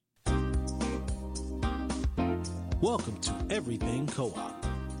Welcome to Everything Co-op,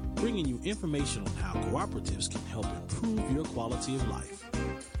 bringing you information on how cooperatives can help improve your quality of life.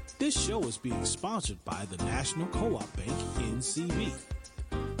 This show is being sponsored by the National Co-op Bank, NCB.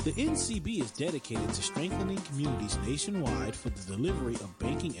 The NCB is dedicated to strengthening communities nationwide for the delivery of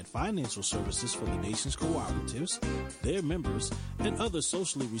banking and financial services for the nation's cooperatives, their members, and other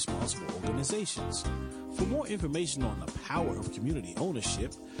socially responsible organizations. For more information on the power of community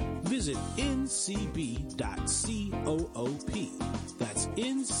ownership, visit ncb.coop. That's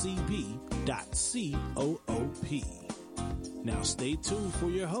ncb.coop. Now stay tuned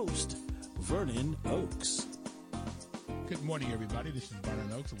for your host, Vernon Oakes. Good morning, everybody. This is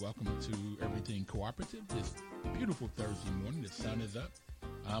Vernon Oakes. Welcome to Everything Cooperative. This beautiful Thursday morning. The sun is up.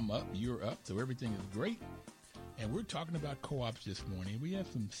 I'm up. You're up. So everything is great. And we're talking about co-ops this morning. We have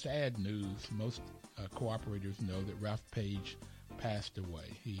some sad news. Most cooperators know that Ralph Page passed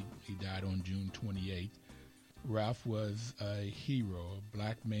away. He died on June 28th. Ralph was a hero, a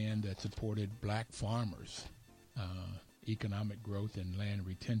black man that supported black farmers, economic growth and land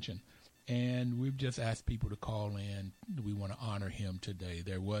retention. And we've just asked people to call in. We want to honor him today.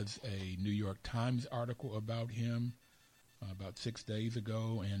 There was a New York Times article about him about 6 days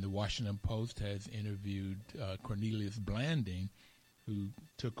ago, and the Washington Post has interviewed Cornelius Blanding, who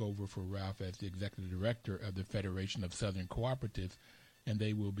took over for Ralph as the executive director of the Federation of Southern Cooperatives, and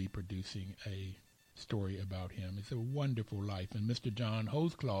they will be producing a story about him. It's a wonderful life. And Mr. John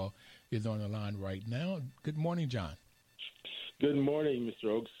Holzclaw is on the line right now. Good morning, John. Good morning, Mr.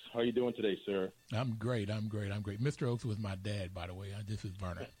 Oakes. How are you doing today, sir? I'm great. Mr. Oakes was my dad, by the way. This is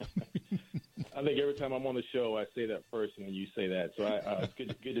Vernon. I think every time I'm on the show, I say that first when you say that. So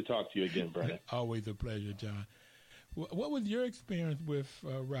it's good to talk to you again, Vernon. Always a pleasure, John. What was your experience with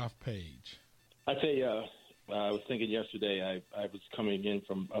Ralph Page? I tell you, I was thinking yesterday, I was coming in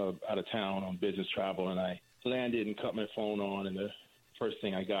from out of town on business travel, and I landed and cut my phone on, and the first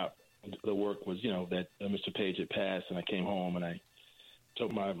thing I got the work was, that Mr. Page had passed, and I came home and I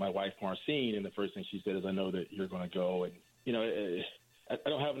told my wife Marcine, and the first thing she said is, "I know that you're going to go." And I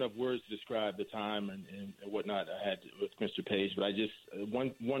don't have enough words to describe the time and whatnot I had with Mr. Page, but I just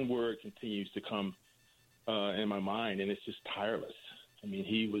one word continues to come in my mind, and it's just tireless. I mean,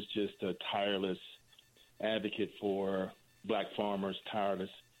 he was just a tireless advocate for black farmers,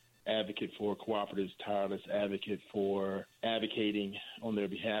 tireless advocate for cooperatives, tireless advocate for advocating on their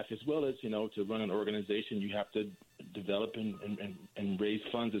behalf, as well as, to run an organization, you have to develop and raise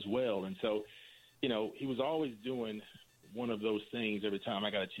funds as well. And so, he was always doing one of those things every time I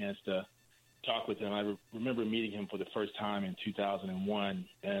got a chance to talk with him. I remember meeting him for the first time in 2001,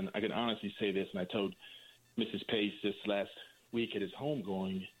 and I can honestly say this, and I told Mrs. Page this last week at his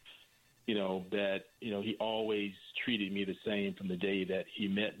homegoing, that, he always treated me the same from the day that he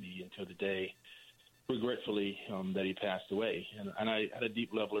met me until the day, regretfully, that he passed away. And I had a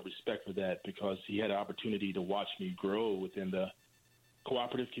deep level of respect for that because he had an opportunity to watch me grow within the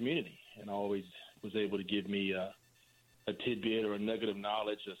cooperative community and always was able to give me a tidbit or a nugget of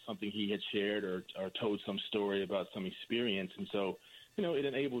knowledge of something he had shared or told some story about some experience. And so, it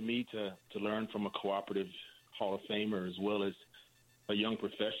enabled me to learn from a cooperative Hall of Famer as well as a young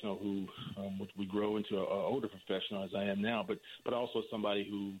professional who would grow into an older professional as I am now, but also somebody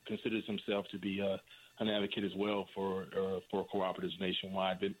who considers himself to be an advocate as well for cooperatives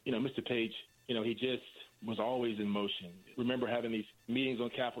nationwide. But, Mr. Page, he just was always in motion. Remember having these meetings on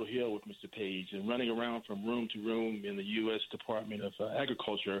Capitol Hill with Mr. Page and running around from room to room in the U.S. Department of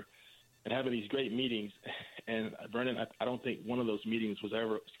Agriculture and having these great meetings. And, Vernon, I don't think one of those meetings was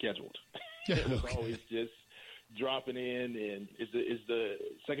ever scheduled. It was always just dropping in, and is the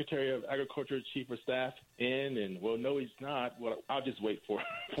Secretary of Agriculture Chief of Staff in? And, well, no, he's not. Well, I'll just wait for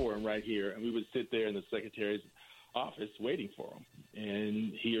him right here. And we would sit there in the Secretary's office waiting for him.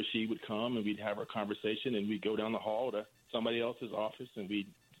 And he or she would come, and we'd have our conversation, and we'd go down the hall to somebody else's office, and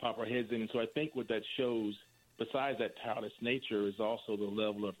we'd pop our heads in. And so I think what that shows, besides that tireless nature, is also the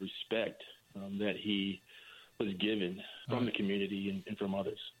level of respect that he was given from the community and from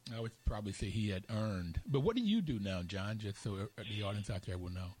others. I would probably say he had earned. But what do you do now, John, just so the audience out there will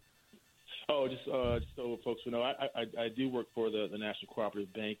know? Oh, just so folks will know, I do work for the National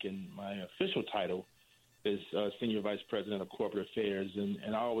Cooperative Bank, and my official title is Senior Vice President of Corporate Affairs.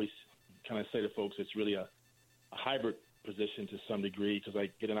 And I always kind of say to folks it's really a hybrid position to some degree because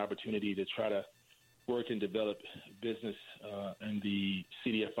I get an opportunity to try to work and develop business in the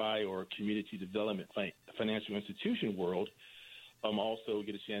CDFI or community development financial institution world. Also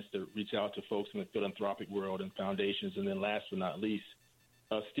get a chance to reach out to folks in the philanthropic world and foundations. And then last but not least,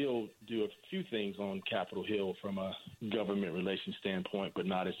 still do a few things on Capitol Hill from a government relations standpoint, but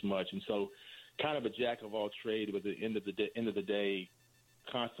not as much. And so kind of a jack of all trades, but at the end of the day,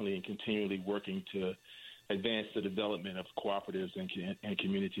 constantly and continually working to advance the development of cooperatives and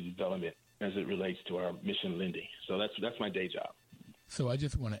community development as it relates to our mission lending. So that's my day job. So I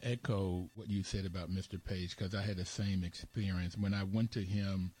just want to echo what you said about Mr. Page, because I had the same experience. When I went to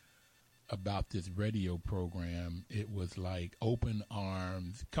him about this radio program, it was like open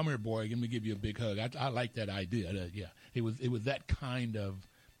arms. Come here, boy. Let me give you a big hug. I like that idea. Yeah, it was that kind of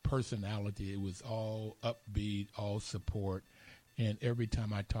personality. It was all upbeat, all support. And every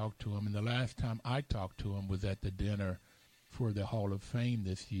time I talked to him, and the last time I talked to him was at the dinner for the Hall of Fame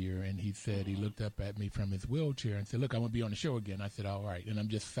this year, and he said, he looked up at me from his wheelchair and said, look, I'm going to be on the show again. I said, all right. And I'm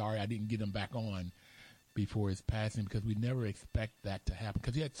just sorry I didn't get him back on before his passing, because we never expect that to happen,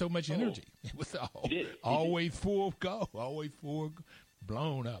 because he had so much energy. It was always full of go, always full,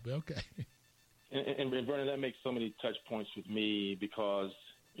 blown up. Okay. And Vernon, that makes so many touch points with me, because,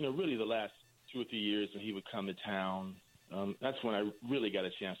 really the last 2 or 3 years when he would come to town, that's when I really got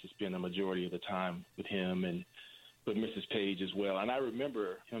a chance to spend the majority of the time with him and with Mrs. Page as well. And I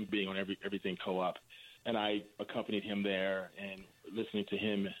remember him being on Everything Co-op, and I accompanied him there and listening to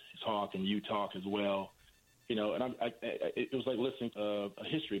him talk and you talk as well. And it was like listening to a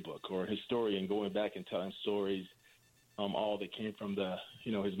history book or a historian going back and telling stories, all that came from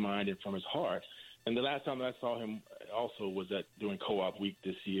his mind and from his heart. And the last time that I saw him also was during Co-op Week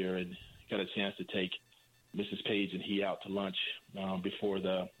this year, and got a chance to take Mrs. Page and he out to lunch before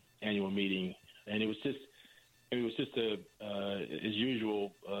the annual meeting, and it was just as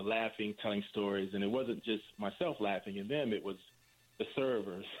usual, laughing, telling stories, and it wasn't just myself laughing and them; it was the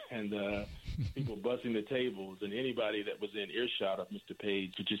servers and people buzzing the tables, and anybody that was in earshot of Mr.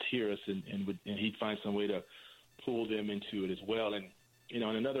 Page could just hear us, and he'd find some way to pull them into it as well. And and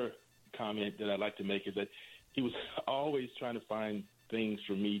another comment that I'd like to make is that he was always trying to find things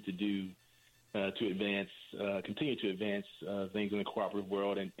for me to do. To advance, continue to advance things in the cooperative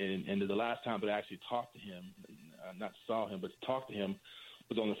world. And the last time that I actually talked to him, not saw him, but talked to him,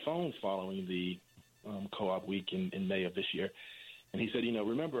 was on the phone following the Co-op Week in May of this year. And he said,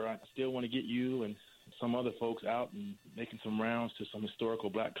 remember, I still want to get you and some other folks out and making some rounds to some historical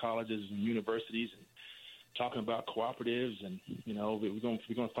black colleges and universities and talking about cooperatives. And, we're going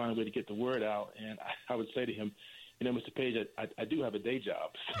to find a way to get the word out. And I would say to him, Mr. Page, I do have a day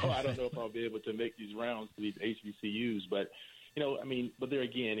job, so I don't know if I'll be able to make these rounds to these HBCUs. But, but there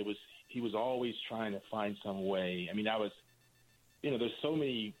again, he was always trying to find some way. There's so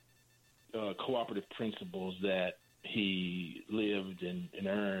many cooperative principles that he lived and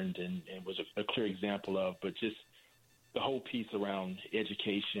earned and was a clear example of, but just the whole piece around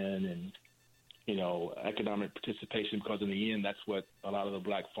education and, economic participation, because in the end, that's what a lot of the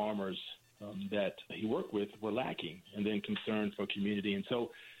black farmers that he worked with were lacking, and then concern for community. And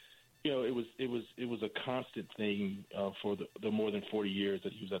so, it was a constant thing for the more than 40 years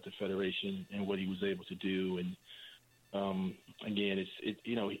that he was at the Federation and what he was able to do. And again,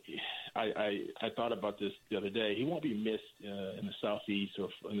 I thought about this the other day. He won't be missed in the Southeast or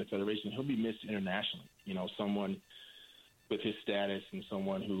in the Federation. He'll be missed internationally. Someone with his status and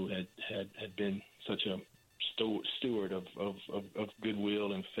someone who had been such a steward of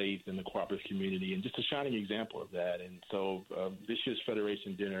goodwill and faith in the cooperative community, and just a shining example of that. And so this year's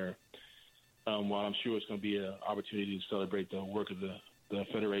Federation dinner, while I'm sure it's going to be an opportunity to celebrate the work of the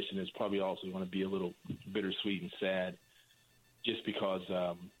Federation, is probably also going to be a little bittersweet and sad, just because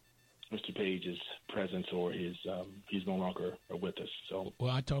Mr. Page's presence or he's no longer with us. So,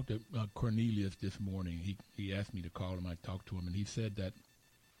 well, I talked to Cornelius this morning. He asked me to call him. I talked to him, and he said that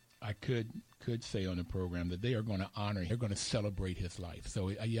I could say on the program that they are going to honor, they're going to celebrate his life. So,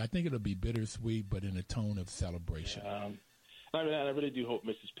 I think it'll be bittersweet, but in a tone of celebration. I really do hope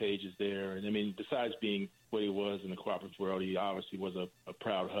Mrs. Page is there. And, besides being what he was in the cooperative world, he obviously was a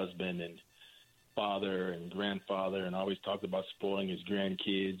proud husband and father and grandfather, and always talked about spoiling his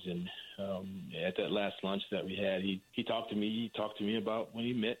grandkids. And at that last lunch that we had, he talked to me. He talked to me about when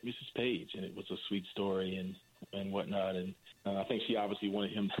he met Mrs. Page, and it was a sweet story and whatnot. And I think she obviously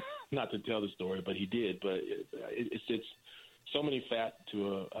wanted him not to tell the story, but he did. But it's so many facts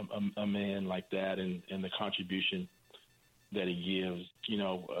to a man like that, and the contribution that he gives.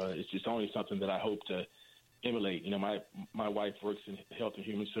 It's just only something that I hope to emulate. My wife works in health and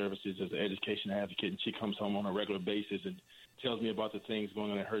human services as an education advocate, and she comes home on a regular basis and tells me about the things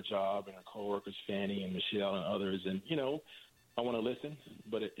going on at her job and her coworkers, Fanny and Michelle and others. And, I want to listen,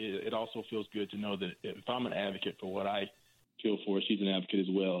 but it also feels good to know that if I'm an advocate for what I feel for her. She's an advocate as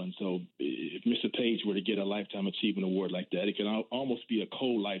well. And so if Mr. Page were to get a Lifetime Achievement Award like that, it could almost be a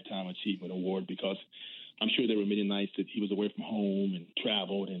co-Lifetime Achievement Award, because I'm sure there were many nights that he was away from home and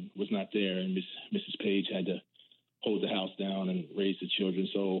traveled and was not there, and Mrs. Page had to hold the house down and raise the children.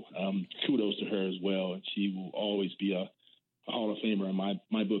 So kudos to her as well. And she will always be a Hall of Famer in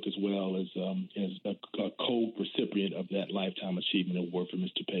my book, as well as a co-recipient of that Lifetime Achievement Award for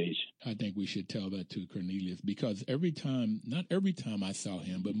Mr. Page. I think we should tell that to Cornelius, because not every time I saw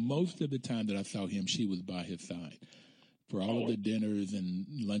him, but most of the time that I saw him, she was by his side for all of the dinners and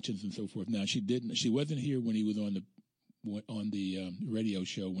luncheons and so forth. Now, she wasn't here when he was on the radio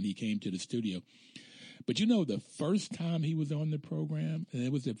show, when he came to the studio. But the first time he was on the program, and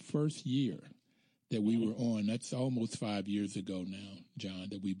it was the first year that we were on, that's almost 5 years ago now, John,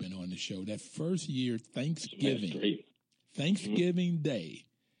 that we've been on the show. That first year, Thanksgiving Day,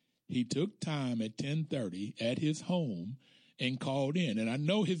 he took time at 10:30 at his home and called in. And I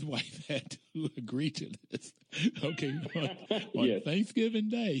know his wife had to agree to this. Okay, on Yes. Thanksgiving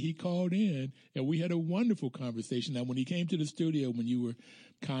Day, he called in, and we had a wonderful conversation. Now, when he came to the studio, when you were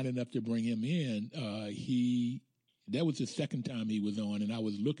kind enough to bring him in, that was the second time he was on, and I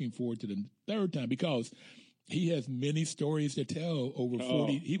was looking forward to the third time, because he has many stories to tell over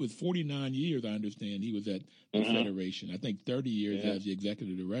 40. He was 49 years, I understand. He was at the Federation. I think 30 years as the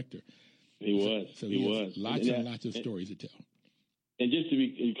executive director. He was. So he has lots and lots of stories to tell. And just to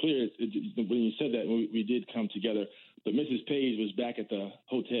be clear, when you said that, we did come together, but Mrs. Page was back at the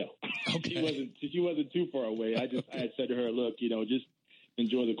hotel. Okay. She wasn't too far away. I had said to her, look, just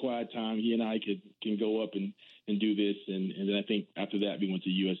enjoy the quiet time. He and I can go up and do this. And then I think after that, we went to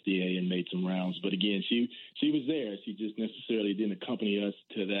USDA and made some rounds. But again, she was there. She just necessarily didn't accompany us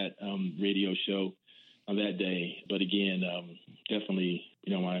to that radio show on that day. But again, definitely,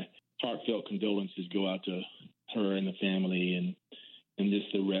 my heartfelt condolences go out to her and the family and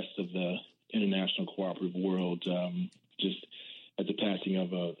just the rest of the international cooperative world, just at the passing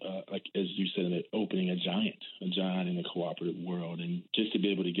of like as you said in the opening, a giant in the cooperative world. And just to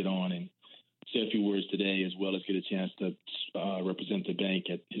be able to get on and say a few words today, as well as get a chance to represent the bank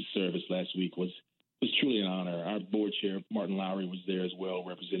at his service last week, was truly an honor. Our board chair, Martin Lowry, was there as well,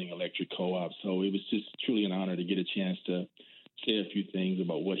 representing Electric Co-op. So it was just truly an honor to get a chance to say a few things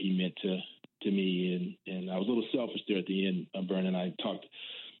about what he meant to me. And I was a little selfish there at the end, Vernon. I talked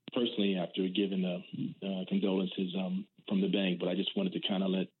personally after giving the condolences from the bank, but I just wanted to kind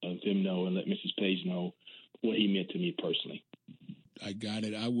of let them know and let Mrs. Page know what he meant to me personally. I got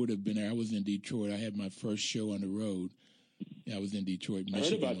it. I would have been there. I was in Detroit. I had my first show on the road. I was in Detroit,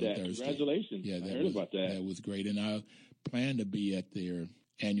 Michigan. I heard about that. Thursday. Congratulations. Yeah, I heard about that. That was great. And I plan to be at their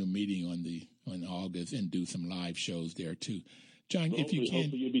annual meeting on August and do some live shows there too. John, if you can,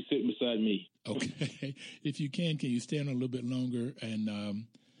 hopefully you'll be sitting beside me. Okay, if you can you stay on a little bit longer, and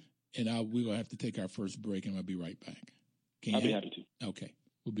we're gonna have to take our first break, and I'll be right back. I'll be happy to. Okay,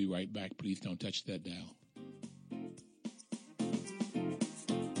 we'll be right back. Please don't touch that dial.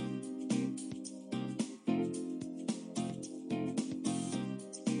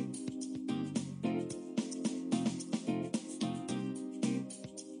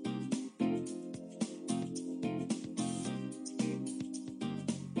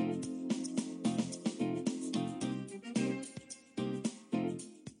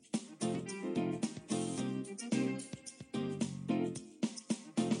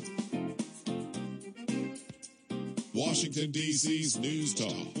 Washington, D.C.'s News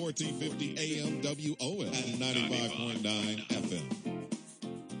Talk, 1450 AM WOL and 95.9 FM.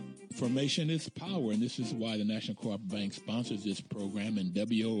 Information is power, and this is why the National Co-op Bank sponsors this program, and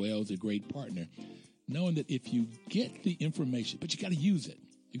WOL is a great partner. Knowing that if you get the information, but you got to use it.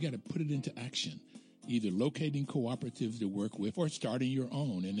 You got to put it into action, either locating cooperatives to work with or starting your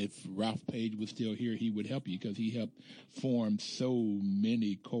own. And if Ralph Page was still here, he would help you, because he helped form so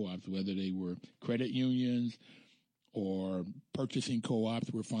many co-ops, whether they were credit unions or purchasing co-ops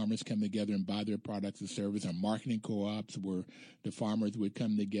where farmers come together and buy their products and services, or marketing co-ops where the farmers would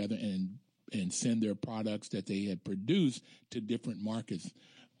come together and send their products that they had produced to different markets.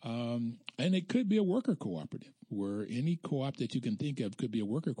 And it could be a worker cooperative, where any co-op that you can think of could be a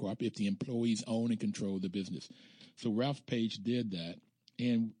worker co-op if the employees own and control the business. So Ralph Page did that.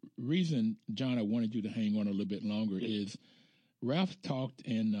 And reason, John, I wanted you to hang on a little bit longer is Ralph talked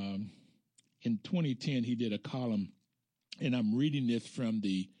in 2010, he did a column, and I'm reading this from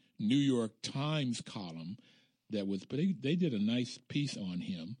the New York Times column but they did a nice piece on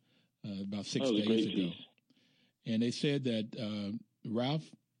him about 6 days ago. Piece. And they said that Ralph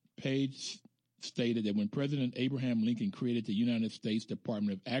Page stated that when President Abraham Lincoln created the United States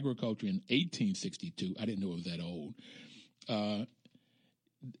Department of Agriculture in 1862, I didn't know it was that old,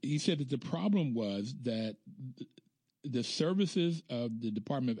 he said that the problem was that the services of the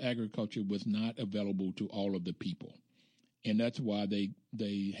Department of Agriculture was not available to all of the people. And that's why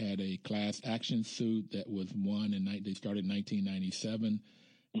they had a class action suit that was won, and they started in 1997.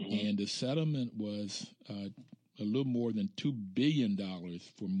 Mm-hmm. And the settlement was a little more than $2 billion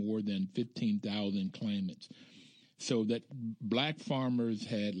for more than 15,000 claimants. So that black farmers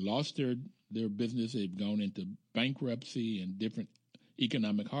had lost their business. They've gone into bankruptcy and different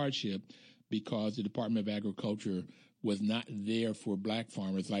economic hardship because the Department of Agriculture was not there for black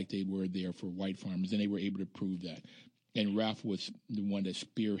farmers like they were there for white farmers, and they were able to prove that. And Ralph was the one that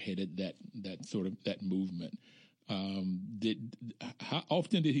spearheaded that movement. How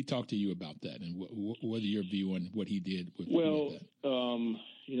often did he talk to you about that, and what are your view on what he did with that?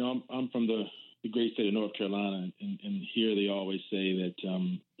 I'm from the great state of North Carolina, and here they always say that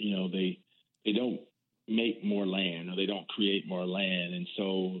they don't make more land, or they don't create more land, and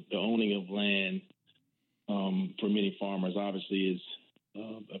so the owning of land for many farmers obviously is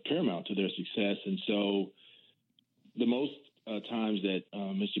paramount to their success. And so the most times that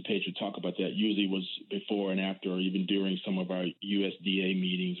Mr. Page would talk about that usually was before and after, or even during some of our USDA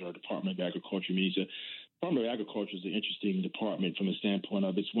meetings or Department of Agriculture meetings. The Department of Agriculture is an interesting department from the standpoint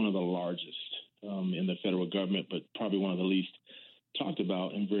of it's one of the largest in the federal government, but probably one of the least talked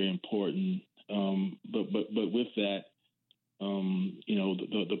about and very important. But with that,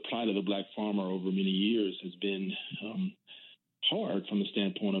 the plight of the black farmer over many years has been hard from the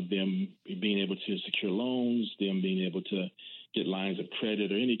standpoint of them being able to secure loans, them being able to get lines of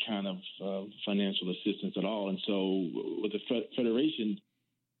credit or any kind of financial assistance at all. And so what the Federation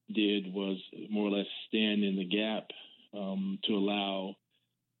did was more or less stand in the gap to allow,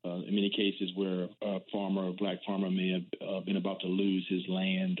 in many cases where a black farmer may have been about to lose his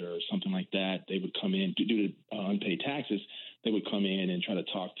land or something like that, they would come in, due to unpaid taxes, they would come in and try to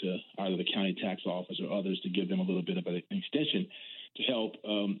talk to either the county tax office or others to give them a little bit of an extension to help.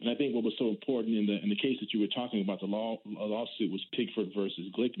 And I think what was so important in the case that you were talking about, the lawsuit was Pigford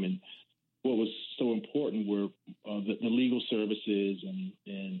versus Glickman. What was so important were the legal services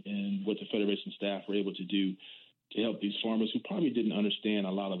and what the Federation staff were able to do to help these farmers who probably didn't understand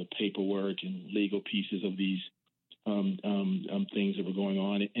a lot of the paperwork and legal pieces of these things that were going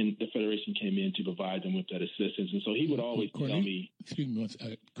on. And the Federation came in to provide them with that assistance. And so he would always tell me... Excuse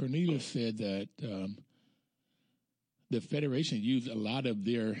me, Cornelius said that the Federation used a lot of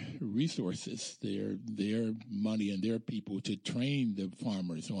their resources, their money and their people to train the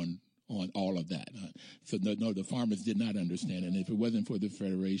farmers on all of that. So no, the farmers did not understand. And if it wasn't for the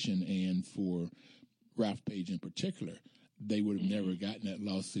Federation and for Ralph Page in particular, they would have never gotten that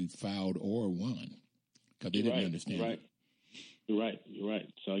lawsuit filed or won because they didn't understand it. You're right.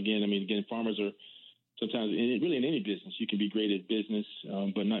 So again, farmers are sometimes, really in any business, you can be great at business,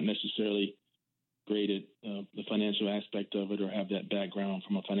 but not necessarily great at the financial aspect of it or have that background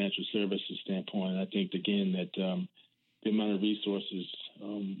from a financial services standpoint. And I think, again, that the amount of resources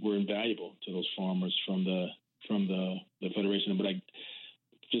were invaluable to those farmers from the Federation. But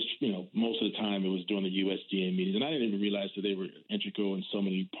most of the time it was during the USDA meetings. And I didn't even realize that they were integral in so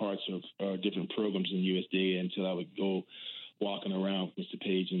many parts of different programs in USDA until I would go walking around with Mr.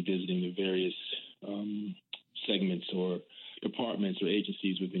 Page and visiting the various segments or departments or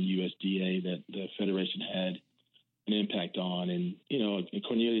agencies within USDA that the Federation had an impact on. And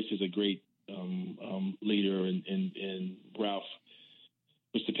Cornelius is a great leader, and Ralph,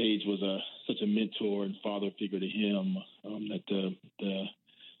 Mr. Page was such a mentor and father figure to him that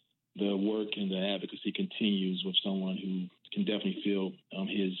the work and the advocacy continues with someone who can definitely feel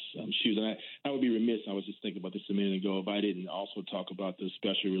his shoes. And I would be remiss, I was just thinking about this a minute ago, if I didn't also talk about the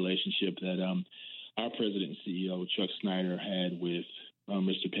special relationship that our president and CEO, Chuck Snyder, had with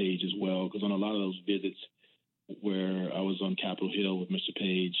Mr. Page as well. Because on a lot of those visits where I was on Capitol Hill with Mr.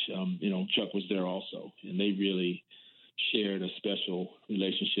 Page, Chuck was there also. And they really shared a special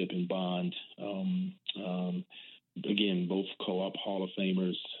relationship and bond. Again, both co-op Hall of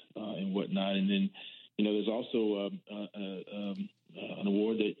Famers and whatnot. And then, there's also an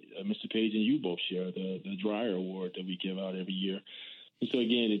award that Mr. Page and you both share, the Dreyer Award that we give out every year. And so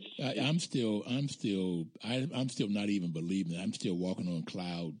again, I'm still not even believing it. I'm still walking on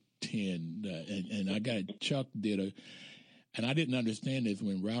cloud 10, and I got Chuck did and I didn't understand this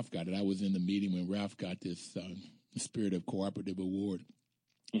when Ralph got it. I was in the meeting when Ralph got this Spirit of Cooperative Award.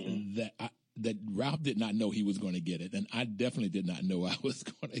 Mm-hmm. That Ralph did not know he was going to get it, and I definitely did not know I was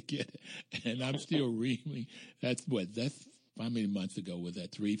going to get it. And I'm still reading. That's how many months ago was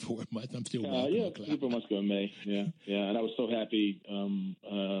that? 3-4 months? I'm still walking on cloud. 3-4 months ago in May. Yeah. And I was so happy.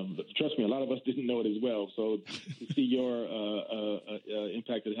 trust me, a lot of us didn't know it as well. So to see your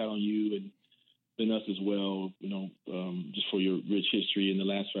impact it had on you and us as well, just for your rich history in the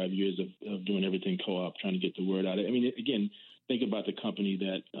last 5 years of doing everything co-op, trying to get the word out. I mean, again, think about the company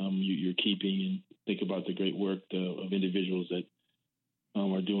that you're keeping, and think about the great work of individuals that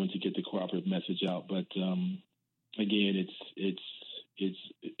are doing to get the cooperative message out. But again,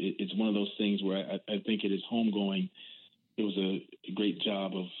 it's one of those things where I think it is homegoing. It was a great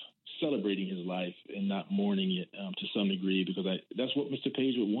job of celebrating his life and not mourning it to some degree, because that's what Mr.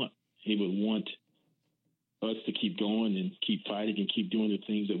 Page would want. He would want us to keep going and keep fighting and keep doing the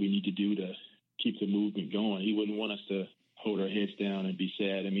things that we need to do to keep the movement going. He wouldn't want us to hold our heads down and be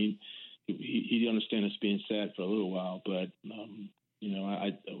sad. I mean, he'd understand us being sad for a little while, but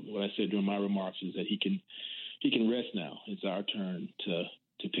what I said during my remarks is that he can rest now. It's our turn to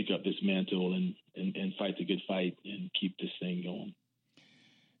pick up this mantle and fight the good fight and keep this thing going.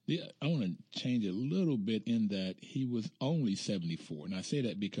 Yeah, I want to change a little bit in that he was only 74. And I say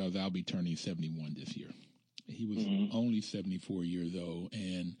that because I'll be turning 71 this year. He was only 74 years old.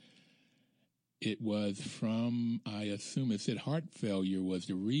 And it was from, I assume it said heart failure was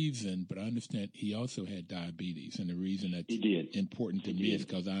the reason, but I understand he also had diabetes. And the reason that's important to me is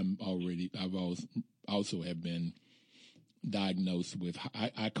because I've also have been diagnosed with,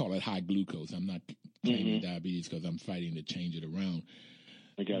 I call it high glucose. I'm not claiming diabetes because I'm fighting to change it around.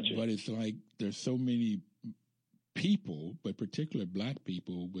 I got you. But it's like there's so many people, but particularly black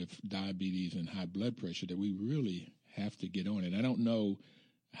people with diabetes and high blood pressure, that we really have to get on it. I don't know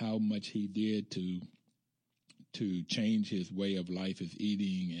how much he did to change his way of life, his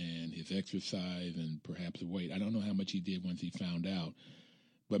eating and his exercise and perhaps weight. I don't know how much he did once he found out.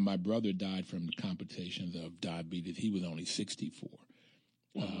 But my brother died from the complications of diabetes. He was only 64.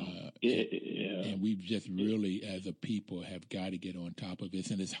 And we've just really, as a people, have got to get on top of this.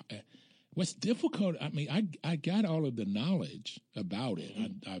 And it's what's difficult. I mean, I got all of the knowledge about it.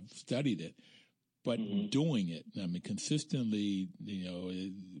 I've studied it, but doing it. I mean, consistently.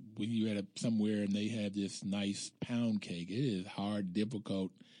 When you're at somewhere and they have this nice pound cake, it is hard,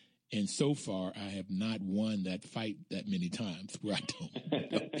 difficult. And so far, I have not won that fight that many times where I don't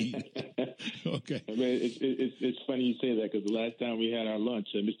eat. Okay. I mean, it's funny you say that, because the last time we had our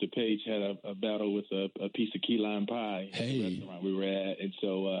lunch, Mr. Page had a battle with a piece of key lime pie at the restaurant we were at, and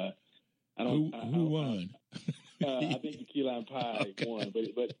so Who won? I think the key lime pie won,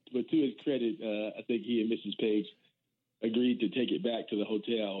 but to his credit, I think he and Mrs. Page agreed to take it back to the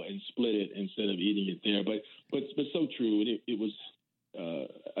hotel and split it instead of eating it there. But so true, and it was. I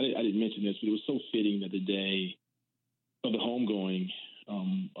didn't mention this, but it was so fitting that the day of the homegoing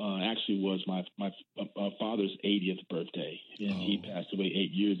actually was my father's 80th birthday, and he passed away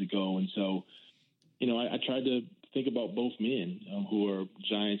 8 years ago. And so, I tried to think about both men who are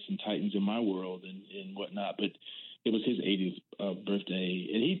giants and titans in my world and whatnot. But it was his 80th birthday,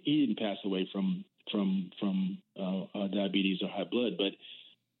 and he didn't pass away from diabetes or high blood,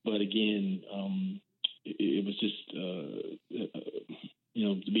 but again. It was just, to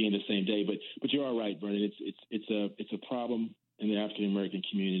be in the same day. But you're all right, Vernon. It's a problem in the African American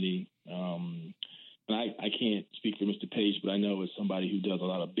community. And I can't speak for Mr. Page, but I know as somebody who does a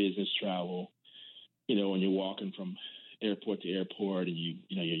lot of business travel, when you're walking from airport to airport, and you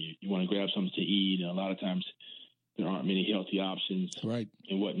want to grab something to eat, and a lot of times there aren't many healthy options, right,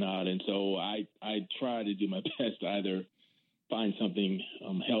 and whatnot. And so I try to do my best to either find something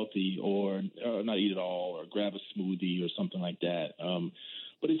healthy or not eat at all, or grab a smoothie or something like that.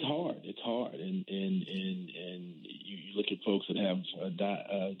 But it's hard. And you look at folks that have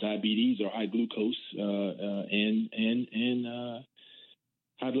diabetes or high glucose and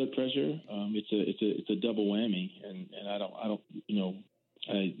high blood pressure. It's a double whammy. And I don't you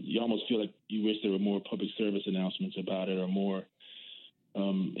almost feel like you wish there were more public service announcements about it, or more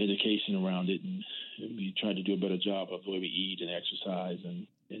education around it, and we try to do a better job of the way we eat and exercise and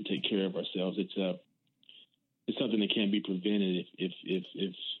take care of ourselves. It's something that can be prevented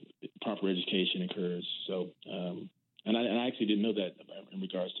if proper education occurs. So, and I actually didn't know that in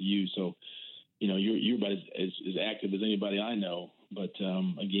regards to you. So, you're about as active as anybody I know, but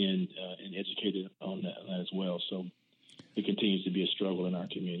again, and educated on that as well. So, it continues to be a struggle in our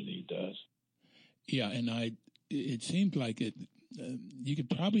community. It does. Yeah, and it seems like it. You could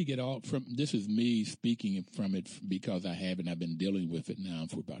probably get all from, this is me speaking from it because I've been dealing with it now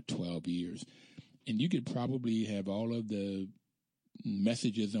for about 12 years. And you could probably have all of the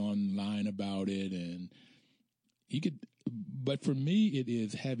messages online about it, and but for me, it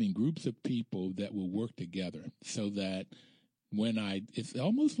is having groups of people that will work together so that it's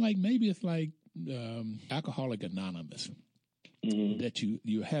almost like, maybe it's like Alcoholics Anonymous. that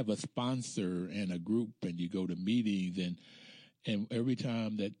you have a sponsor and a group, and you go to meetings, and every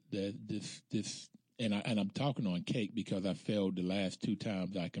time that this. And I'm talking on cake because I failed the last 2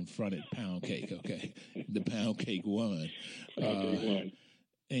 times I confronted Pound Cake. Okay, the Pound Cake won,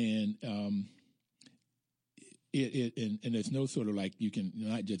 and and there's no sort of like you can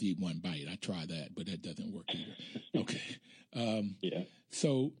not just eat one bite. I try that, but that doesn't work either. Okay,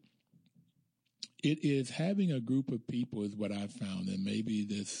 so it is having a group of people is what I found, and maybe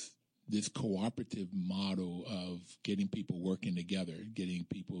this cooperative model of getting people working together, getting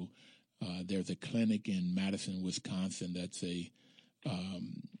people. There's a clinic in Madison, Wisconsin that's a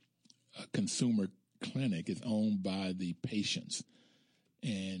consumer clinic. It's owned by the patients.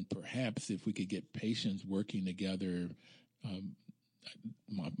 And perhaps if we could get patients working together,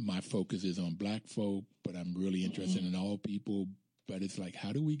 my focus is on black folk, but I'm really interested in all people. But it's like,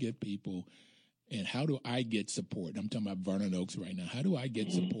 how do we get people, and how do I get support? I'm talking about Vernon Oaks right now. How do I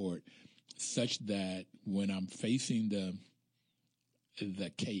get support such that when I'm facing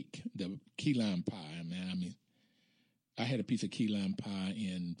the cake, the key lime pie, man. I mean, I had a piece of key lime pie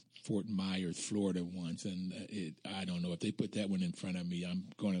in Fort Myers, Florida once, and I don't know if they put that one in front of me, I'm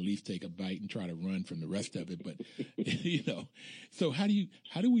going to at least take a bite and try to run from the rest of it. But so how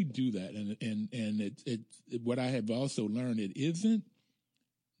do we do that? And it what I have also learned, it isn't.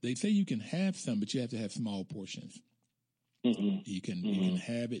 They say you can have some, but you have to have small portions. You can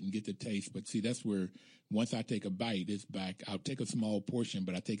have it and get the taste, but see, that's where once I take a bite, it's back. I'll take a small portion,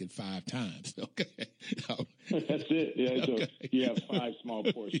 but I take it 5 times. Okay, that's it. Yeah, okay. So you have 5 small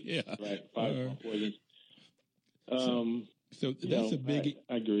portions. Yeah, right. 5 small portions. So that's a big.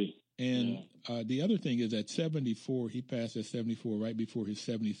 I agree. And the other thing is at 74, he passed at 74 right before his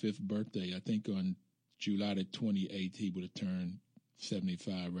 75th birthday. I think on July the 28th, he would have turned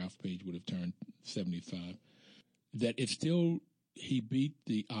 75. Ralph Page would have turned 75. That it's still, he beat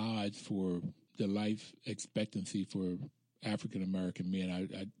the odds for the life expectancy for African American men.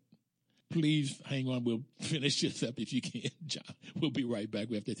 I please hang on. We'll finish this up if you can, John. We'll be right back.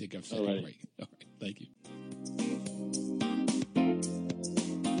 We have to take our second break. All right. Thank you.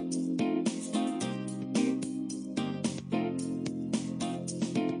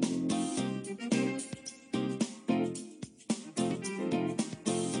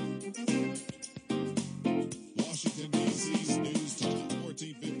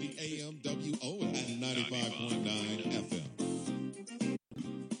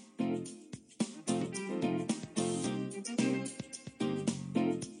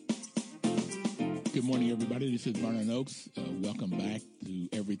 Good morning, everybody. This is Vernon Oaks. Welcome back to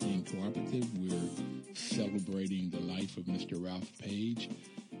Everything Cooperative. We're celebrating the life of Mr. Ralph Page.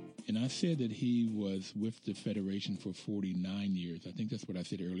 And I said that he was with the Federation for 49 years. I think that's what I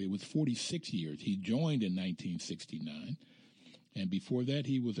said earlier. It was 46 years. He joined in 1969. And before that,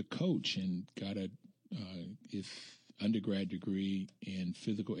 he was a coach and got his undergrad degree in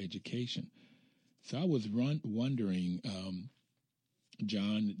physical education. So I was wondering,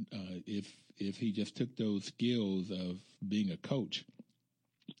 John, if he just took those skills of being a coach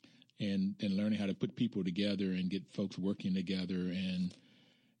and learning how to put people together and get folks working together, and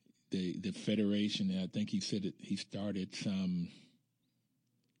the Federation, I think he said that he started some,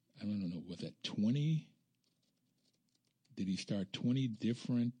 I don't know, was that 20? Did he start 20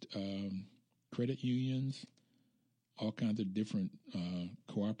 different credit unions, all kinds of different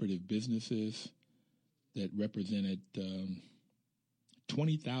cooperative businesses that represented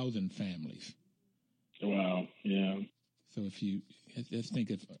 20,000 families. Wow, yeah. So if you just think,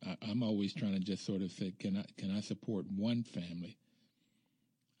 if I'm always trying to just sort of say, can I support one family?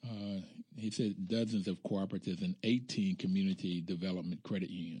 He said dozens of cooperatives and 18 community development credit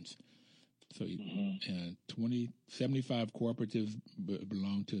unions. So 75 cooperatives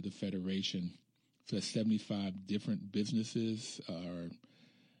belong to the Federation. So that's 75 different businesses, and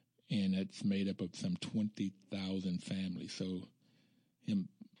it's made up of some 20,000 families. So him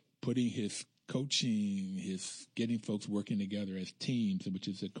putting his coaching, his getting folks working together as teams, which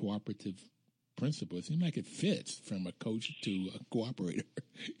is a cooperative principle. It seems like it fits from a coach to a cooperator.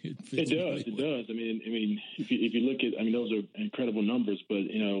 It does. Really well. I mean, if you look at, those are incredible numbers, but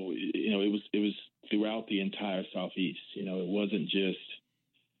it was throughout the entire Southeast. It wasn't just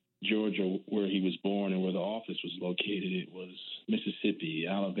Georgia where he was born and where the office was located. It was Mississippi,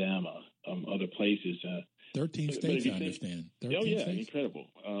 Alabama, other places. 13 states, I understand. 13 states? Incredible.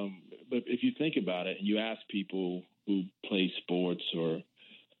 But if you think about it and you ask people who play sports or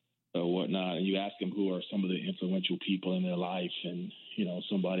whatnot, and you ask them who are some of the influential people in their life, and,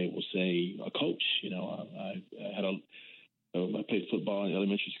 somebody will say a coach. I played football in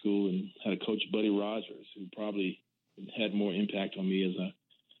elementary school and had a coach, Buddy Rogers, who probably had more impact on me as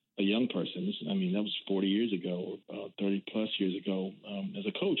a young person. I mean, that was 40 years ago, 30 plus years ago as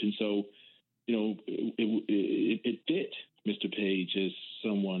a coach. And so, it fit Mr. Page as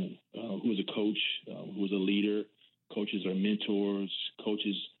someone who was a coach, who was a leader. Coaches are mentors.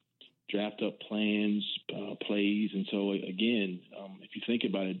 Coaches draft up plans, plays. And so, again, if you think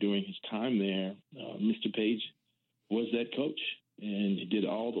about it, during his time there, Mr. Page was that coach. And he did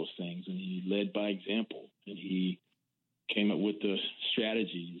all those things. And he led by example. And he came up with the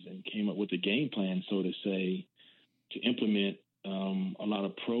strategies and came up with the game plan, so to say, to implement a lot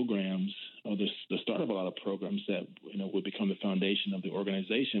of programs, or the start of a lot of programs that would become the foundation of the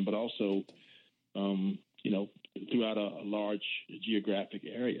organization, but also throughout a large geographic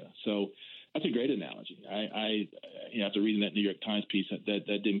area. So that's a great analogy. I after reading that New York Times piece, that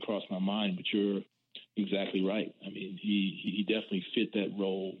didn't cross my mind, but you're exactly right. I mean, he definitely fit that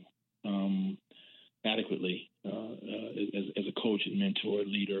role adequately as a coach and mentor,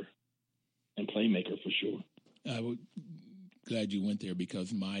 leader, and playmaker for sure. Glad you went there,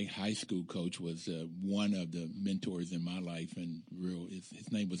 because my high school coach was one of the mentors in my life, and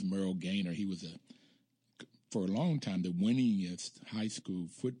his name was Merle Gaynor. He was for a long time the winningest high school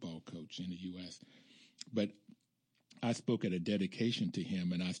football coach in the U.S. But I spoke at a dedication to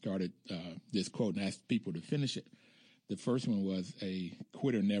him, and I started this quote and asked people to finish it. The first one was, "A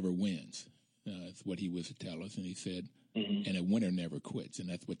quitter never wins." That's what he was to tell us, and he said, "And a winner never quits," and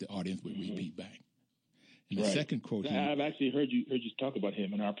that's what the audience would repeat back. And the second quote, I've actually heard you talk about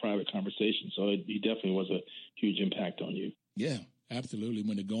him in our private conversation, so he definitely was a huge impact on you. Yeah, absolutely.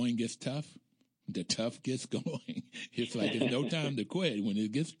 When the going gets tough, the tough gets going. It's like there's no time to quit. When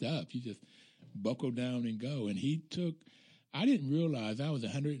it gets tough, you just buckle down and go. And I didn't realize I was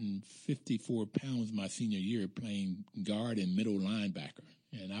 154 pounds my senior year playing guard and middle linebacker.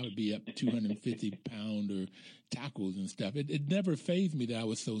 And I would be up 250-pounder tackles and stuff. It never fazed me that I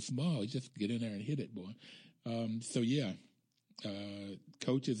was so small. Just get in there and hit it, boy.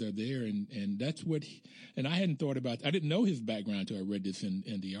 Coaches are there, and that's what. And I hadn't thought about. I didn't know his background until I read this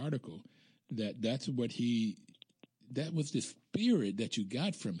in the article. That's what that was the spirit that you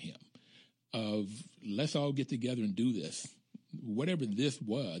got from him. Of let's all get together and do this, whatever this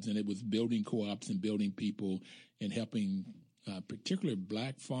was, and it was building co-ops and building people and helping. Particularly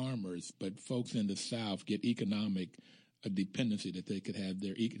black farmers, but folks in the South get economic dependency that they could have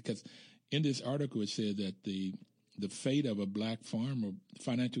their because in this article it said that the fate of a black farmer,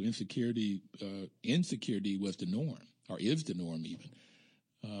 financial insecurity was the norm, or is the norm even.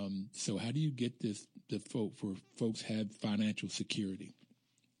 So how do you get this for folks have financial security?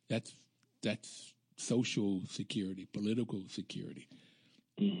 That's social security, political security.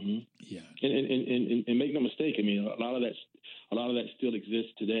 Mm-hmm. Yeah, and make no mistake. I mean, a lot of that still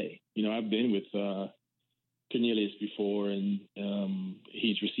exists today. I've been with Cornelius before, and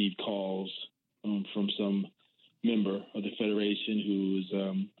he's received calls from some member of the Federation who's,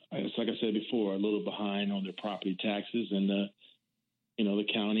 like I said before, a little behind on their property taxes, and the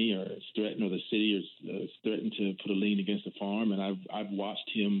county or it's threatened, or the city is threatened to put a lien against the farm, and I've watched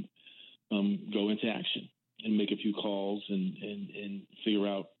him go into action and make a few calls and figure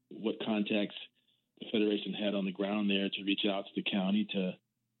out what contacts the Federation had on the ground there to reach out to the county to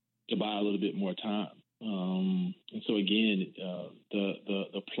buy a little bit more time. And so again,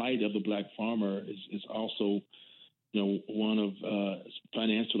 the plight of the black farmer is also, one of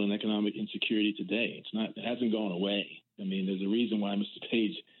financial and economic insecurity today. It hasn't gone away. I mean, there's a reason why Mr.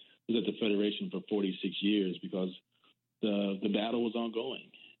 Page was at the Federation for 46 years, because the battle was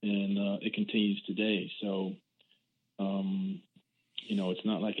ongoing, and it continues today. So, it's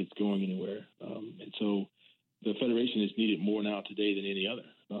not like it's going anywhere. And so the Federation is needed more now today than any other.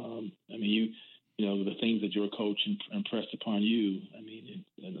 I mean, the things that your coach impressed upon you, I mean,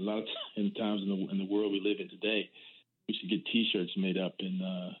 and a lot of times in the world we live in today, we should get T-shirts made up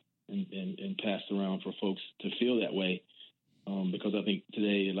and passed around for folks to feel that way. Because I think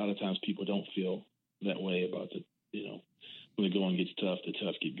today a lot of times people don't feel that way about when the going gets tough, the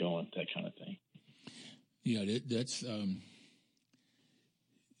tough keep going, that kind of thing. Yeah, that's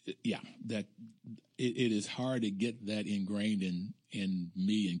that it is hard to get that ingrained in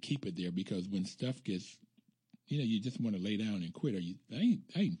me and keep it there, because when stuff gets, you just want to lay down and quit, or I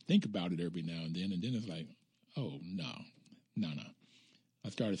ain't think about it every now and then it's like, oh no. I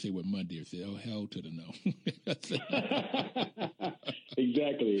started to say what Monday or said, oh hell to the no.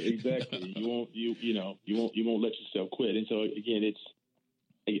 Exactly. You won't let yourself quit. And so again,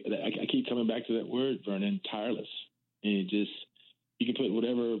 I keep coming back to that word, Vernon, tireless. And you can put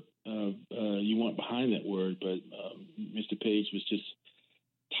whatever you want behind that word, but Mr. Page was just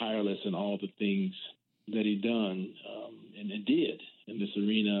tireless in all the things that he done and did in this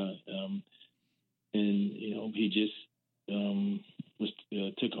arena, and he just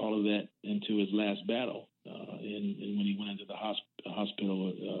took all of that into his last battle, and when he went into the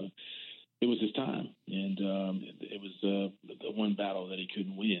hospital, it was his time, and it was the one battle that he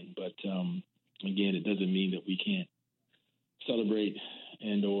couldn't win. But again, it doesn't mean that we can't celebrate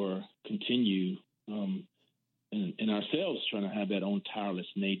and or continue in ourselves trying to have that own tireless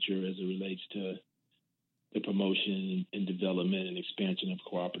nature as it relates to the promotion and development and expansion of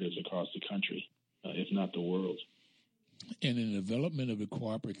cooperatives across the country, if not the world. And the development of the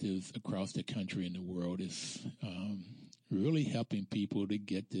cooperatives across the country and the world is really helping people to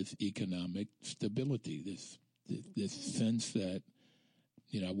get this economic stability, this sense that,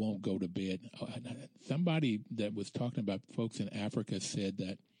 I won't go to bed. Somebody that was talking about folks in Africa said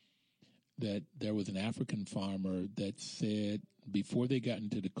that there was an African farmer that said before they got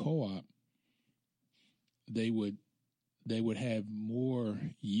into the co-op, they would have more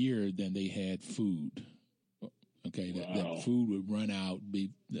year than they had food. Okay, wow. that food would run out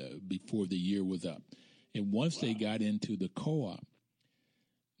before the year was up. And once they got into the co-op,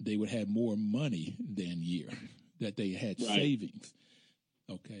 they would have more money than year, that they had savings.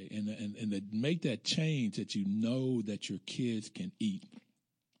 Okay, and to make that change that that your kids can eat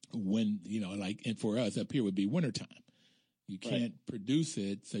when, and for us up here would be wintertime. You can't produce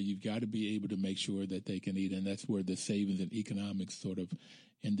it, so you've got to be able to make sure that they can eat, and that's where the savings and economics sort of,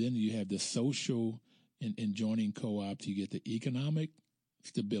 and then you have the social in joining co-ops, you get the economic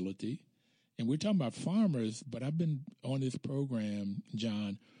stability. And we're talking about farmers, but I've been on this program,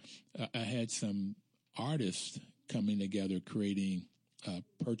 John, I had some artists coming together creating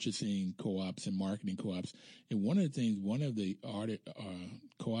purchasing co-ops and marketing co-ops. And one of the things, one of the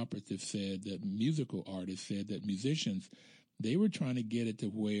cooperatives said, that musical artists said that musicians, they were trying to get it to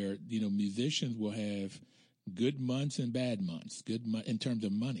where, musicians will have good months and bad months, in terms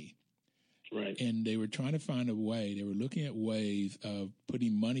of money. Right. And they were trying to find a way, they were looking at ways of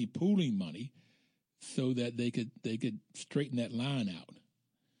pooling money so that they could straighten that line out.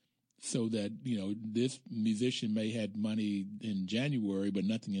 So that, this musician may had money in January, but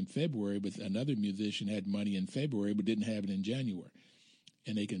nothing in February, but another musician had money in February, but didn't have it in January.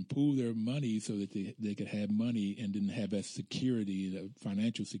 And they can pool their money so that they could have money and didn't have that security, the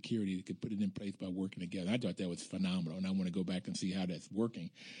financial security. They could put it in place by working together. I thought that was phenomenal, and I want to go back and see how that's working.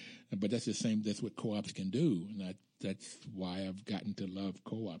 But that's that's what co-ops can do. And that's why I've gotten to love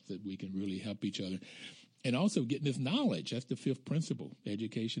co-ops, that we can really help each other. And also getting this knowledge. That's the fifth principle: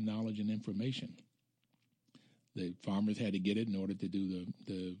 education, knowledge, and information. The farmers had to get it in order to do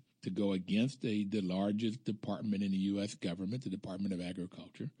to go against the largest department in the U.S. government, the Department of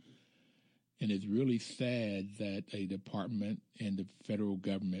Agriculture. And it's really sad that a department and the federal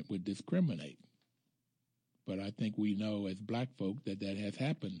government would discriminate. But I think we know as black folk that has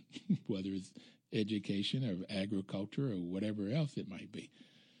happened, whether it's education or agriculture or whatever else it might be,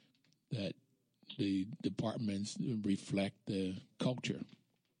 that the departments reflect the culture.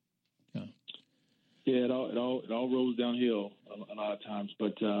 Yeah, it all rolls downhill a lot of times,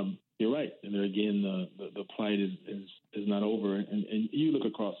 but you're right. And there again, the plight is not over. And you look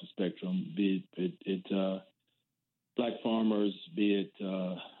across the spectrum, be it black farmers, be it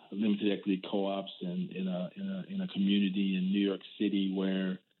limited equity co-ops, and in a community in New York City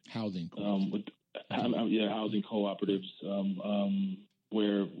where housing co-ops. Housing cooperatives.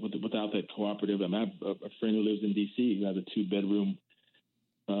 Where without that cooperative, I have a friend who lives in D.C. who has a 2-bedroom.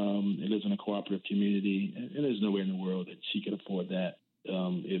 He lives in a cooperative community, and there's nowhere in the world that she could afford that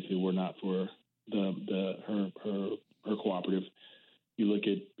if it were not for her cooperative. You look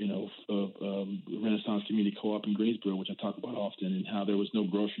at Renaissance Community Co-op in Greensboro, which I talk about often, and how there was no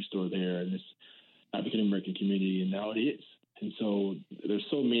grocery store there in this African American community, and now it is. And so there's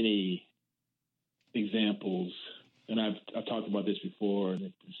so many examples. And I've talked about this before, and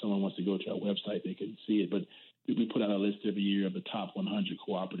if someone wants to go to our website, they can see it. But we put out a list every year of the top 100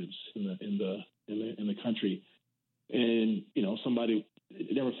 cooperatives in the country, and somebody,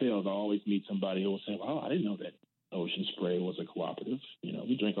 it never fails. I always meet somebody who will say, "Well, I didn't know that Ocean Spray was a cooperative.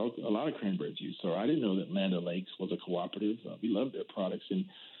 We drink a lot of cranberry juice, or I didn't know that Land O'Lakes was a cooperative. We love their products and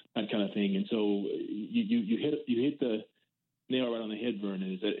that kind of thing." And so you hit the nail right on the head,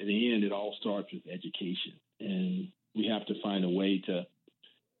 Vernon. Is that at the end, it all starts with education, and we have to find a way to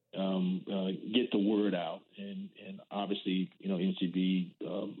get the word out. And obviously, NCB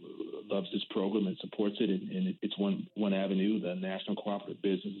loves this program and supports it, and it's one avenue. The National Cooperative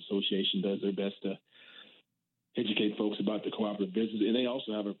Business Association does their best to educate folks about the cooperative business, and they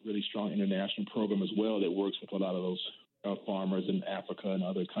also have a really strong international program as well that works with a lot of those farmers in Africa and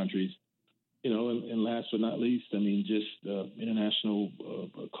other countries and last but not least, I mean, just international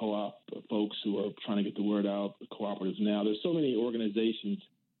co-op folks who are trying to get the word out, the cooperatives now. There's so many organizations,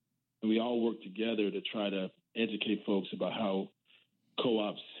 and we all work together to try to educate folks about how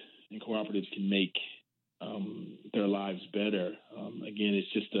co-ops and cooperatives can make their lives better. Again,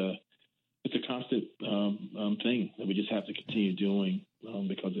 it's just a constant thing that we just have to continue doing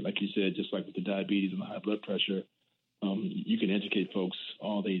because, like you said, just like with the diabetes and the high blood pressure, you can educate folks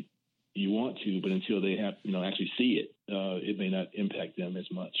all you want to, but until they have actually see it, it may not impact them as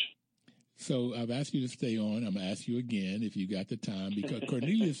much. So I've asked you to stay on. I'm going to ask you again if you got the time, because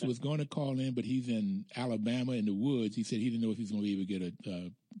Cornelius was going to call in, but he's in Alabama in the woods. He said he didn't know if he's going to be able to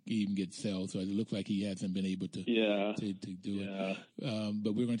get even get cells, so it looks like he hasn't been able to do it.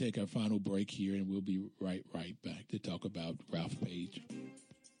 But we're going to take our final break here, and we'll be right back to talk about Ralph Page.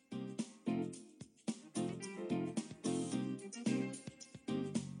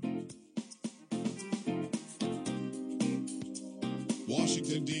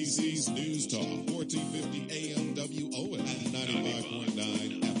 Washington, D.C.'s News Talk, 1450 AM WOS and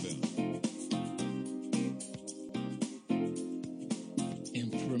 95.9 FM.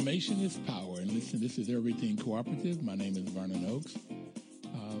 Information is power. And listen, this is Everything Cooperative. My name is Vernon Oakes.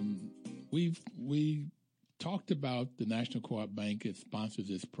 We talked about the National Co-op Bank that sponsors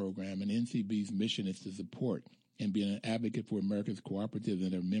this program, and NCB's mission is to support and be an advocate for America's cooperatives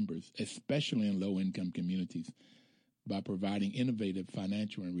and their members, especially in low-income communities, by providing innovative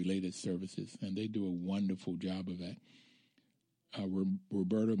financial and related services, and they do a wonderful job of that.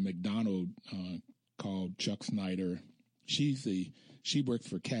 Roberta McDonald called Chuck Snyder. She works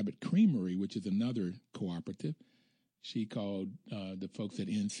for Cabot Creamery, which is another cooperative. She called the folks at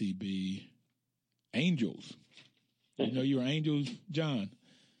NCB angels. You know you're angels, John?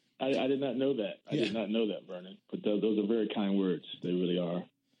 I did not know that. I did not know that, Vernon. But those are very kind words. They really are.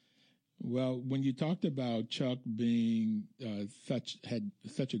 Well, when you talked about Chuck being had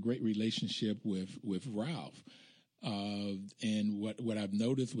such a great relationship with Ralph, and what I've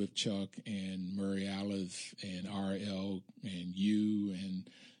noticed with Chuck and Murray Alice and RL and you, and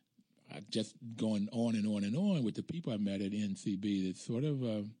just going on and on and on with the people I met at NCB, it's sort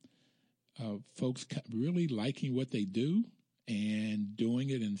of folks really liking what they do and doing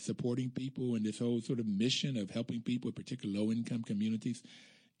it and supporting people, and this whole sort of mission of helping people, particularly low-income communities,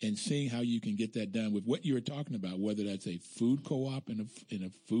 and seeing how you can get that done with what you were talking about, whether that's a food co-op in a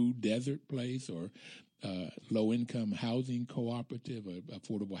food desert place, or low-income housing cooperative, or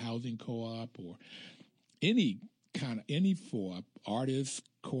affordable housing co-op, or any for artists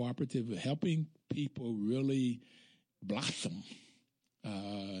cooperative, helping people really blossom.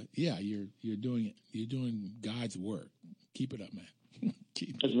 You're doing God's work. Keep it up, man.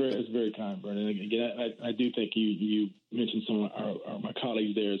 It's very kind, Vernon. Again, I do think you mentioned some of my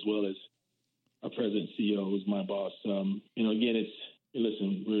colleagues there, as well as our president and CEO, who's my boss. Again,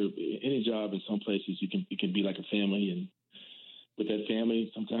 we're any job in some places it can be like a family, and with that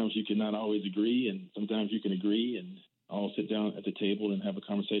family, sometimes you can not always agree, and sometimes you can agree and all sit down at the table and have a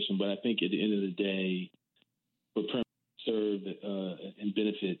conversation. But I think at the end of the day, we're serve and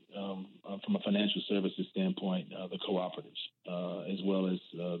benefit from a financial services standpoint, the cooperatives, as well as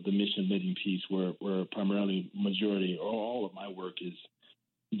the mission leading piece, where primarily majority or all of my work is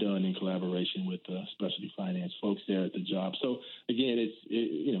done in collaboration with specialty finance folks there at the job. So again,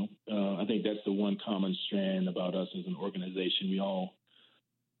 I think that's the one common strand about us as an organization. We all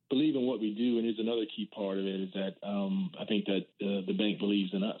believe in what we do, and here's another key part of it is that I think that the bank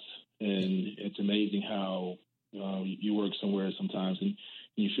believes in us, and it's amazing how you work somewhere sometimes and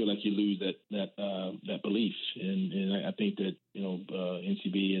you feel like you lose that belief. And I think that,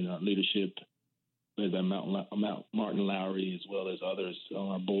 NCB and our leadership, led by Martin Lowry, as well as others on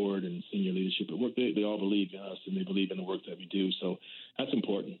our board and senior leadership at work, they all believe in us, and they believe in the work that we do. So that's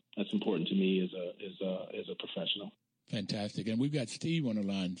important. That's important to me as a professional. Fantastic. And we've got Steve on the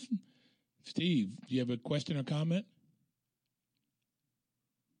line. Steve, do you have a question or comment?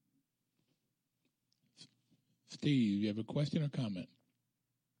 Steve, you have a question or comment?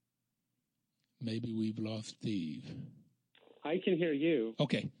 Maybe we've lost Steve. I can hear you.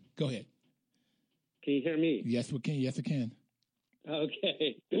 Okay, go ahead. Can you hear me? Yes, we can. Yes, I can.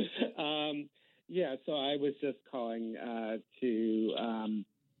 Okay. So I was just calling to,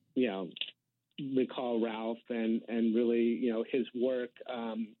 recall Ralph and really, his work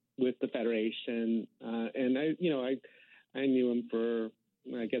with the Federation. And I knew him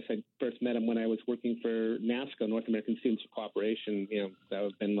I guess I first met him when I was working for NASCO, North American Students for Cooperation. That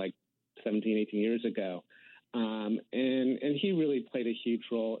would have been like 17, 18 years ago. And he really played a huge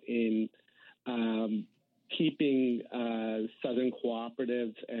role in keeping Southern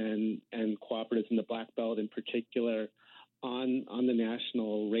cooperatives and cooperatives in the Black Belt in particular on the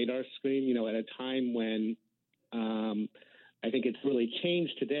national radar screen, you know, at a time when I think it's really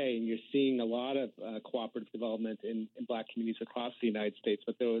changed today, and you're seeing a lot of cooperative development in Black communities across the United States.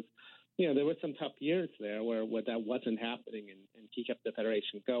 But there were some tough years there where that wasn't happening, and he kept the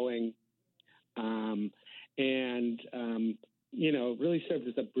Federation going. Really served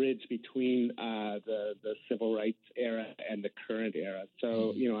as a bridge between the civil rights era and the current era.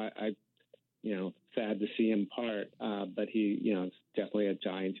 So, sad to see him part, but he, is definitely a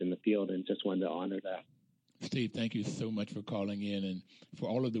giant in the field, and just wanted to honor that. Steve, thank you so much for calling in and for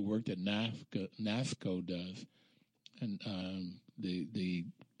all of the work that NASCO does, and the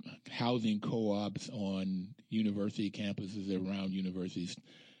housing co-ops on university campuses around universities.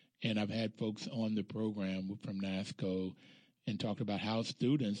 And I've had folks on the program from NASCO and talked about how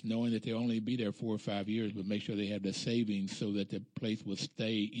students, knowing that they'll only be there 4 or 5 years, but make sure they have the savings so that the place will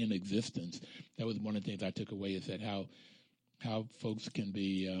stay in existence. That was one of the things I took away, is that how folks can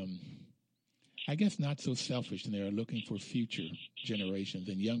be, I guess, not so selfish, and they're looking for future generations,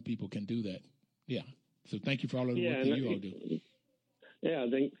 and young people can do that. Yeah. So thank you for all of the work that you all do. Yeah,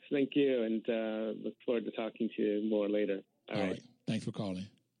 thank you, and look forward to talking to you more later. All right. Thanks for calling.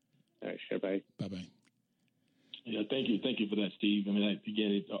 All right, sure, bye. Bye-bye. Yeah, thank you for that, Steve. I mean,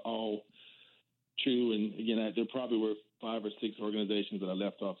 again, it's all true, and again, there probably were 5 or 6 organizations that I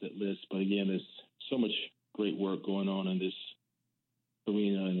left off that list, but again, there's so much great work going on in this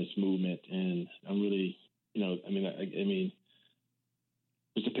arena and this movement, and I'm really, I mean,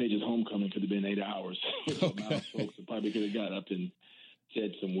 Mr. Page's homecoming could have been 8 hours. Okay. Folks probably could have got up and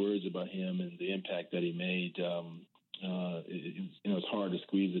said some words about him and the impact that he made. It's hard to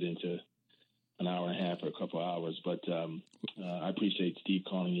squeeze it into an hour and a half or a couple of hours, but I appreciate Steve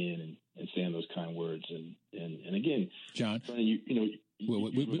calling in and saying those kind words. And again, John,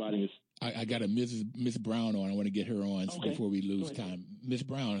 you're providing us. I got a Miss Brown on. I want to get her on before we lose time. Miss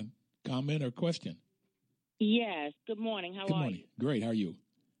Brown, comment or question? Yes. Good morning. How are you? Great. How are you?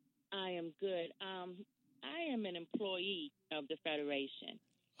 I am good. I am an employee of the Federation.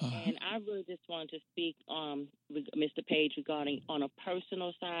 Uh-huh. And I really just wanted to speak, with Mr. Page, regarding on a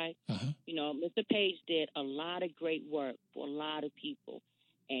personal side. Uh-huh. Mr. Page did a lot of great work for a lot of people,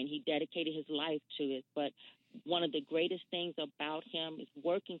 and he dedicated his life to it. But one of the greatest things about him is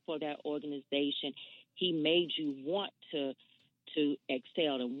working for that organization. He made you want to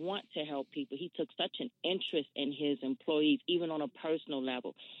excel and want to help people. He took such an interest in his employees, even on a personal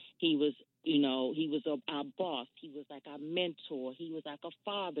level. He was our boss. He was like our mentor. He was like a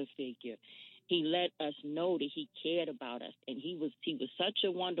father figure. He let us know that he cared about us, and he was such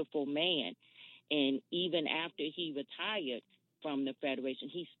a wonderful man. And even after he retired from the Federation,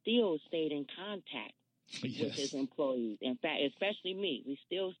 he still stayed in contact with his employees. In fact, especially me, we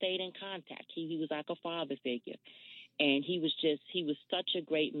still stayed in contact. He was like a father figure, and he was such a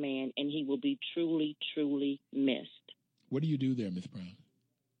great man, and he will be truly, truly missed. What do you do there, Ms. Brown?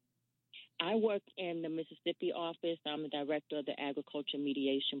 I work in the Mississippi office. I'm the director of the Agriculture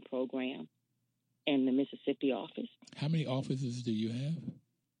Mediation Program in the Mississippi office. How many offices do you have?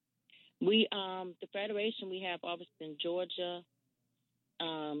 We, the Federation, we have offices in Georgia,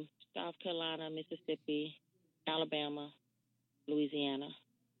 South Carolina, Mississippi, Alabama, Louisiana.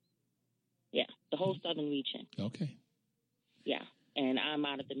 Yeah, the whole southern region. Okay. Yeah, and I'm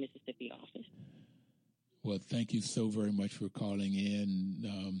out of the Mississippi office. Well, thank you so very much for calling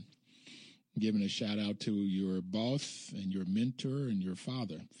in. Giving a shout out to your boss and your mentor and your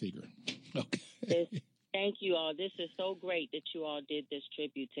father figure. Okay. Thank you all. This is so great that you all did this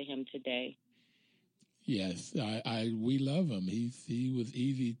tribute to him today. Yes, we love him. He was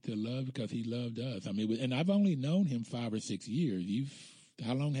easy to love because he loved us. I mean, and I've only known him 5 or 6 years.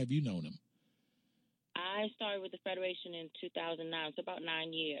 How long have you known him? I started with the Federation in 2009, so about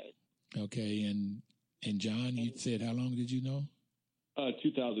 9 years. Okay, and John, you said how long did you know?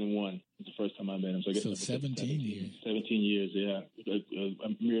 2001 was the first time I met him. So I guess 17 years. 17 years, yeah.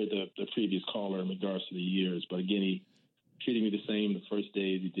 I mirrored the previous caller in regards to the years. But again, he treated me the same the first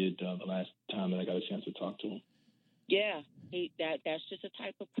day as he did the last time that I got a chance to talk to him. Yeah, that's just the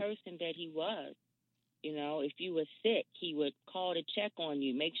type of person that he was. If you were sick, he would call to check on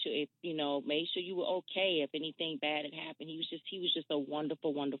you, make sure you were okay if anything bad had happened. He was just a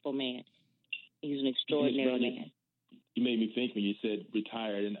wonderful, wonderful man. He was an extraordinary man. You made me think when you said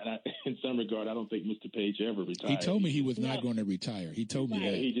retired, and in some regard, I don't think Mr. Page ever retired. He told me he was not going to retire. He told me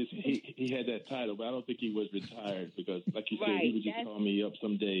that. He had that title, but I don't think he was retired because, like you said, he would just call me up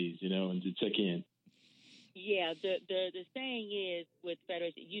some days, and to check in. Yeah, the saying is with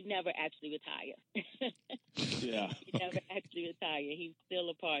Federation, you never actually retire. Yeah. You never actually retire. He's still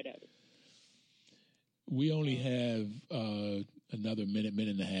a part of it. We only have another minute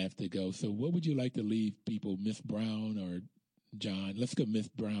and a half to go. So what would you like to leave people, Miss Brown or John? Let's go Miss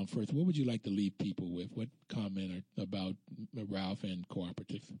Brown first. What would you like to leave people with? What comment about Ralph and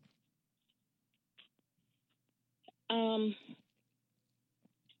Cooperative?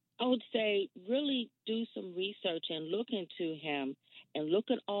 I would say really do some research and look into him and look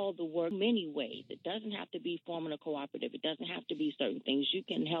at all the work many ways. It doesn't have to be forming a cooperative. It doesn't have to be certain things. You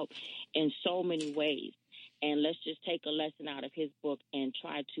can help in so many ways. And let's just take a lesson out of his book and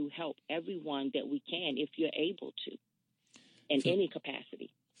try to help everyone that we can if you're able to in any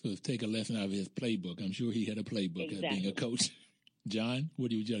capacity. So let's take a lesson out of his playbook. I'm sure he had a playbook as being a coach. John, what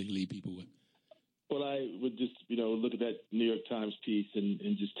do you like to leave people with? Well, I would just, look at that New York Times piece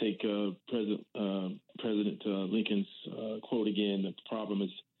and just take President Lincoln's quote again. The problem is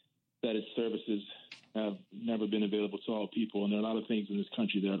that his services have never been available to all people, and there are a lot of things in this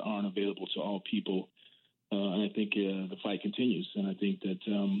country that aren't available to all people. And I think the fight continues, and I think that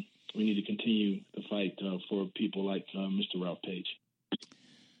we need to continue the fight for people like Mr. Ralph Page.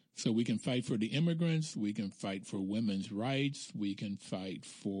 So we can fight for the immigrants. We can fight for women's rights. We can fight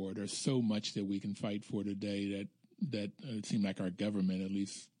for. There's so much that we can fight for today that it seems like our government, at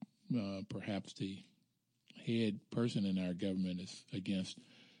least perhaps the head person in our government, is against.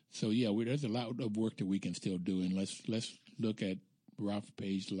 So yeah, there's a lot of work that we can still do, and let's look at Ralph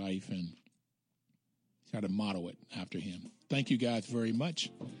Page's life and try to model it after him. Thank you guys very much.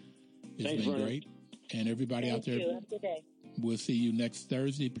 It's been great, and everybody out there. Thank you. Have a good day. We'll see you next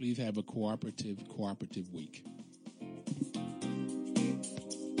Thursday. Please have a cooperative week.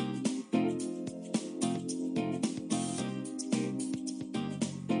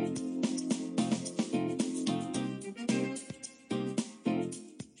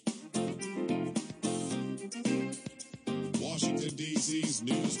 Washington, D.C.'s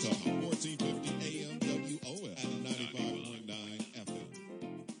News Talk, 1450 AM.